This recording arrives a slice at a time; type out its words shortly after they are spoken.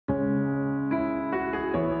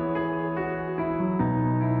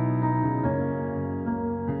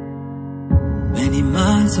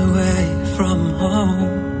miles away from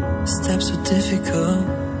home. Steps were difficult,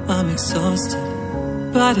 I'm exhausted,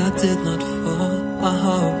 but I did not fall. I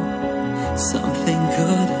hope something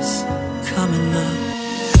good is coming up.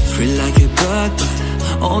 Free like a bird, but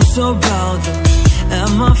also bound up,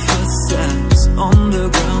 and my footsteps on the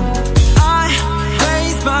ground. I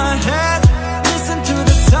raise my head, listen to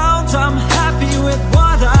the sound. I'm happy with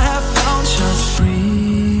what I have found. Just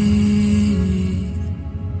breathe,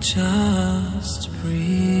 just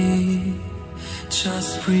breathe,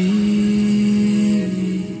 just breathe,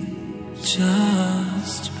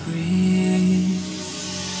 just breathe.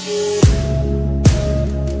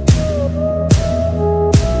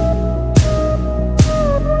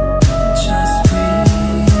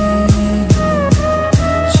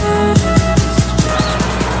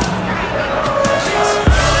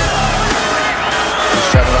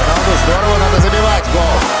 Cristiano Ronaldo, здорово, надо забивать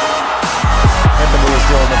гол. Это было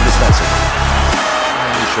сделано блистательно.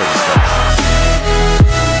 Ничего не скажешь.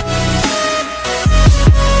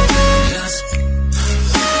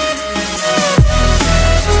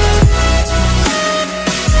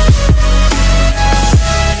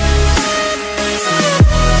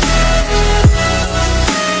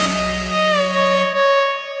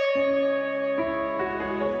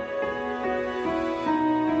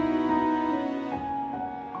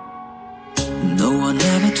 No one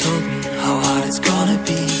ever told me how hard it's gonna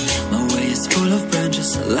be. My way is full of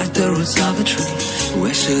branches, like the roots of a tree.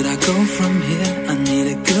 Where should I go from here? I need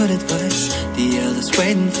a good advice. The elders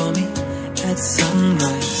waiting for me at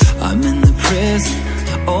sunrise. I'm in the prison,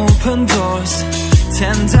 open doors,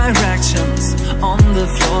 10 directions on the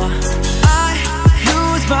floor. I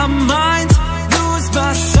lose my mind, lose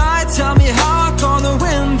my sight. Tell me how I'm gonna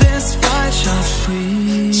win this fight. Just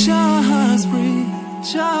breathe, just breathe,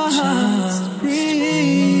 just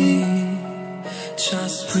breathe,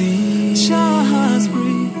 just breathe, just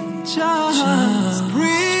breathe, just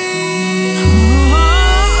breathe.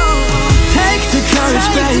 Take the courage,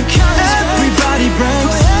 babe. Everybody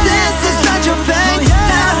breaks. This is not your fate.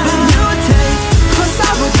 Never you take. 'Cause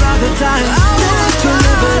I would rather die than to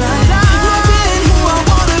live a life not being who I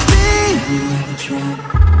wanna be. You ever try?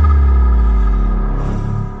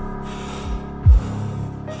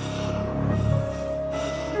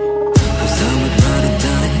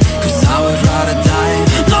 I would rather die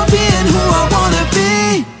not being who I wanna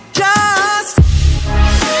be. Just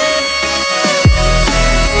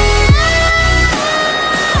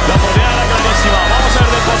la porteada clarísima. Vamos a ver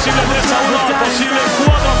del posible 3-1 al posible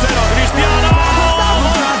 4-0. Cristiano.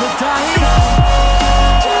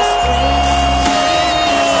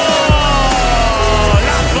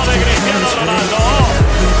 Lanzo de Cristiano Ronaldo.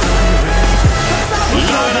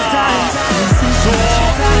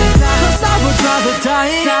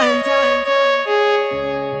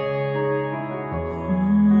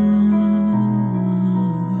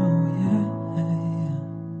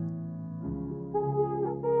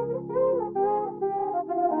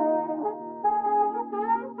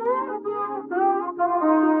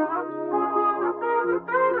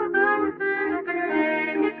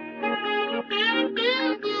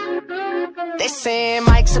 They say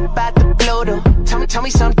Mike's about to blow though. Tell me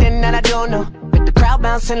something that I don't know. With the crowd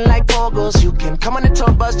bouncing like pogos. You can come on the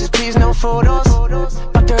tour bus, just please no photos.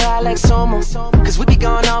 Fuck the ride like Somo. Cause we be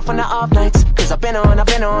going off on the off nights. Cause I've been on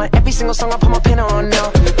every single song I put my pin on.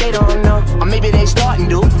 No, they don't know. Or maybe they starting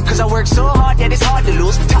to. Cause I work so hard that it's hard to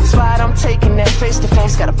lose. Top spot, I'm taking that face to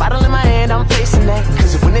face. Got a bottle in my hand, I'm facing that.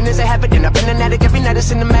 Cause if winning is a habit, then I've been an addict. Every night it's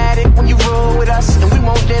cinematic. When you roll with us, and we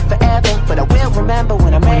won't live forever. But I will remember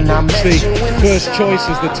when I met you. First choice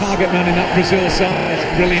as the target man in that Brazil side.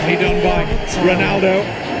 Brilliantly done by Ronaldo.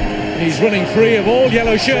 He's running free of all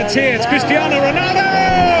yellow shirts here. It's Cristiano Ronaldo!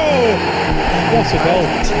 What a goal.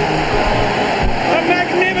 A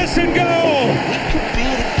magnificent goal!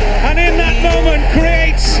 And in that moment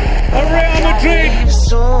creates a Real Madrid.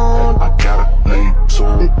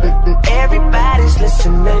 Everybody's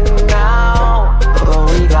listening now, but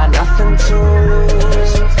we got nothing to lose.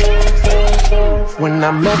 When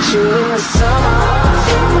I met you in the summer,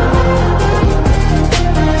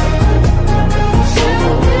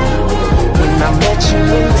 when I met you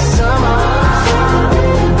in the summer,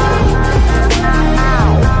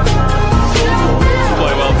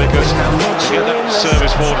 Play well because to get that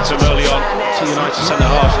service forward to him early on to United centre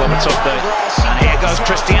half on a tough day. And here goes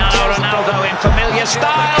Cristiano Ronaldo in familiar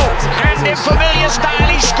style, and in familiar style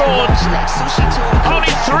he scored.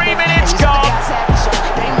 Only 3 minutes gone.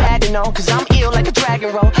 Cause I'm ill like a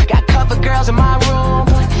dragon roll. Got cover girls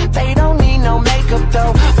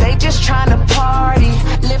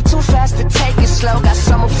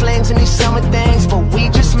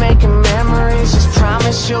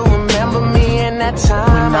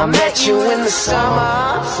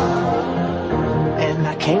summer, and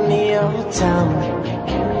I came to your town.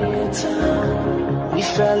 We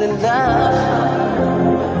fell in love,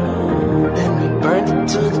 then we burned it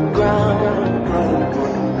to the ground.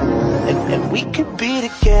 And we could be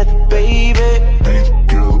together, baby,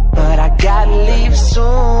 but I gotta leave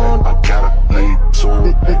soon.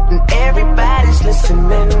 Everybody's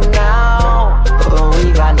listening now, but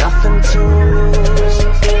we got nothing to lose.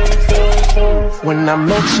 When I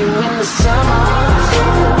met you in the summer,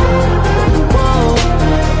 whoa,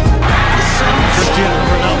 the summer. Cristiano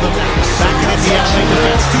Ronaldo back in the alley,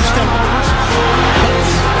 defense, two-step overs,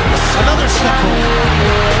 cuts, another step over.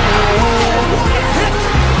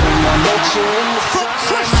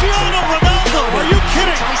 Cristiano Ronaldo, are you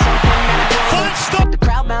kidding? Stop. The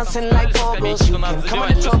crowd bouncing like bubbles. You can come on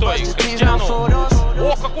the tour bus, just please no photos.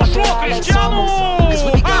 Око кушок, Криштиану!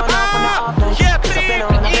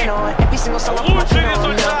 Лучший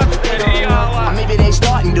результат Реала. Maybe they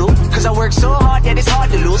starting to, cause I work so hard that it's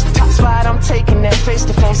hard to lose. Top spot, I'm taking that face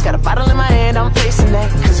to face. Got a bottle in my hand, I'm facing that.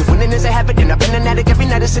 Cause if winning is a habit, then I've been an addict. Every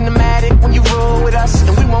night it's cinematic. When you roll with us,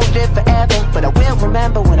 and we won't live forever. But I will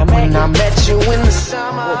remember when I met you in the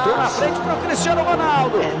summer. Botou na frente pro Cristiano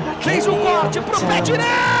Ronaldo. Fez o corte pro pé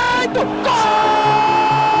direito. Gol!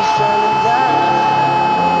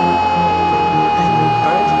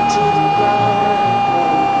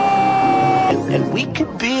 And we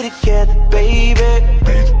could be together, baby,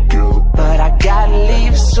 but I gotta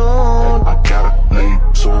leave soon.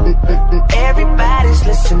 Everybody's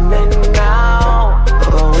listening now,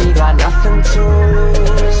 but we got nothing to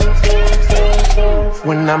lose.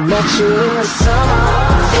 When I met you in the summer,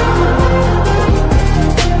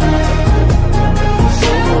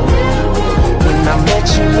 when I met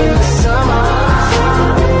you in the summer,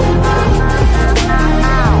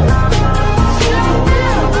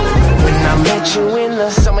 I met you in the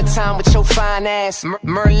summertime with your fine ass.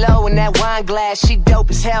 Merlot in that wine glass. She dope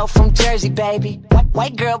as hell from Jersey, baby.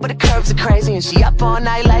 White girl, but the curves are crazy. And she up all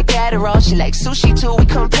night like Adderall. She like sushi too, we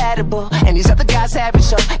compatible. And these other guys average,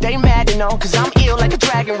 so they mad to know. Cause I'm ill like a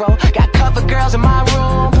dragon roll. Got cover girls in my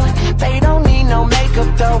room, but they don't need no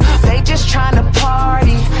makeup though. They just tryna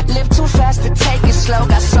party. Live too fast to take it slow.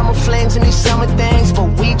 Got summer flings and these summer things, but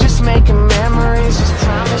we just making memories. Just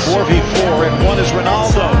promise. 4v4 and one is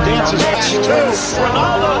Ronaldo. Dances past two.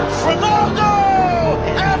 Ronaldo!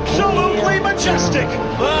 Absolutely majestic.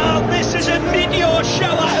 Well, this is a meteor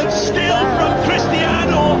shower of skill from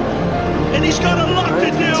Cristiano. And he's got a lot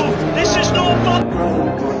to do. This is no fun.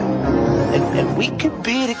 And we could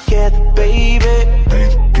be together, baby,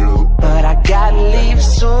 but I gotta leave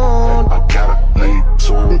soon.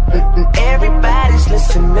 Everybody's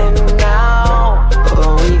listening now,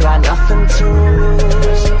 but we got nothing to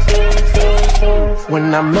lose.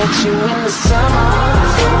 When I met you in the summer,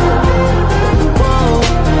 whoa,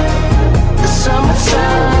 the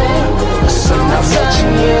summertime, the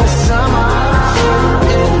summertime, yeah, summer,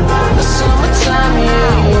 yeah, the summertime,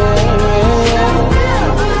 yeah, yeah, yeah.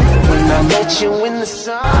 When I met you in the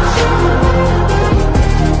summer,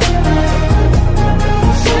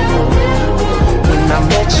 when I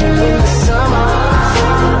met you in the summer,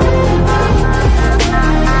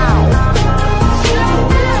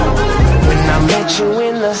 when I met you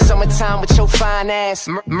in the summertime with your fine ass.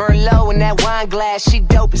 Merlot in that wine glass. She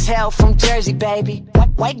dope as hell from Jersey, baby.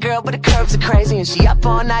 White girl, but the curves are crazy. And she up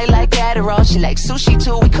all night like Adderall. She like sushi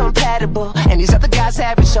too, we compatible. And these other guys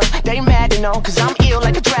average, so they mad to know. Cause I'm ill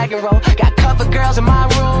like a dragon roll. Got cover girls in my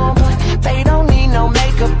room, but they don't need no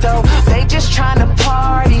makeup though. They just tryna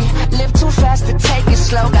party. Live too fast to take it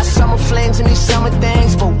slow. Got summer flings and these summer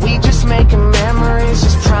things, but we just making memories.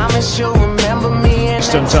 Just promise you'll remember me.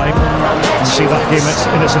 Instant time and see that game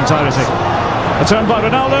in its entirety. A turn by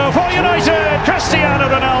Ronaldo for United. Cristiano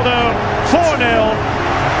Ronaldo, 4-0.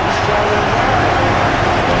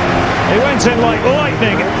 He went in like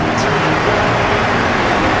lightning.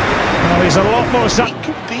 Well, he's a lot more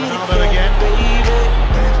Ronaldo again.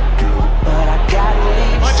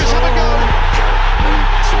 Might just have a go.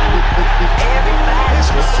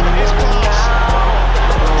 His class.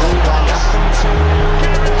 Guaranteed to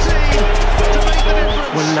make the difference.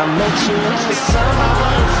 When I met you in the summer,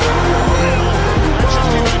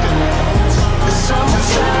 the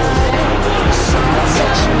summertime, the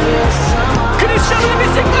summertime. Cristiano na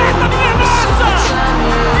bicicleta, minha nossa!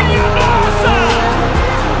 Minha nossa!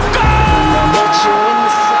 Gol!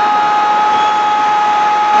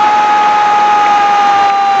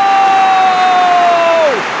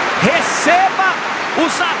 Receba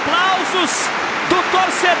os aplausos do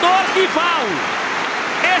torcedor rival.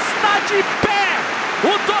 Está de pé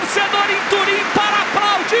o torcedor em Turim para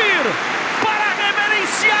aplaudir, para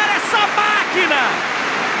reverenciar essa máquina.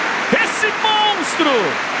 esse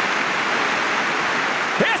monstro!